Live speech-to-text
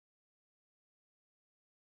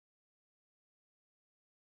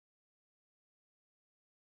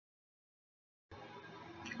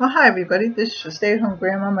Well, hi everybody, this is your stay-at-home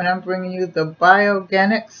grandmom, and I'm bringing you the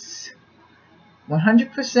BioGanix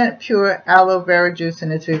 100% pure aloe vera juice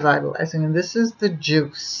and its revitalizing. This is the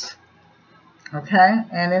juice, okay?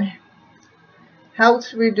 And it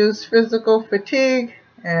helps reduce physical fatigue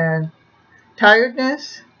and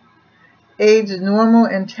tiredness, aids normal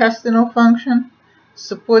intestinal function,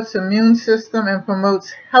 supports immune system, and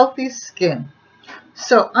promotes healthy skin.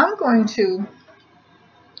 So I'm going to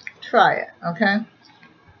try it, okay?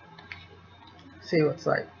 See what it's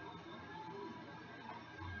like.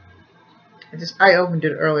 I opened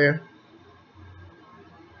it earlier.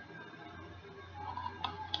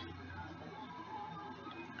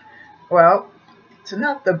 Well, it's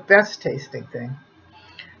not the best tasting thing,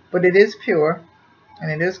 but it is pure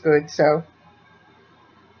and it is good, so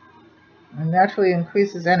it naturally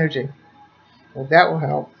increases energy. Well, that will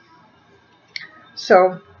help.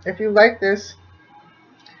 So if you like this,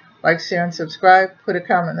 like, share, and subscribe. Put a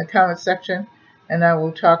comment in the comment section, and I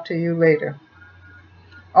will talk to you later.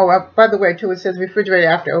 Oh, by the way, too, it says refrigerator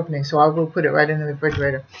after opening, so I will put it right in the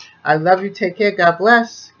refrigerator. I love you. Take care. God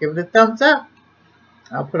bless. Give it a thumbs up.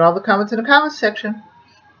 I'll put all the comments in the comment section.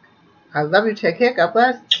 I love you. Take care. God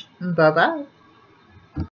bless. Bye-bye.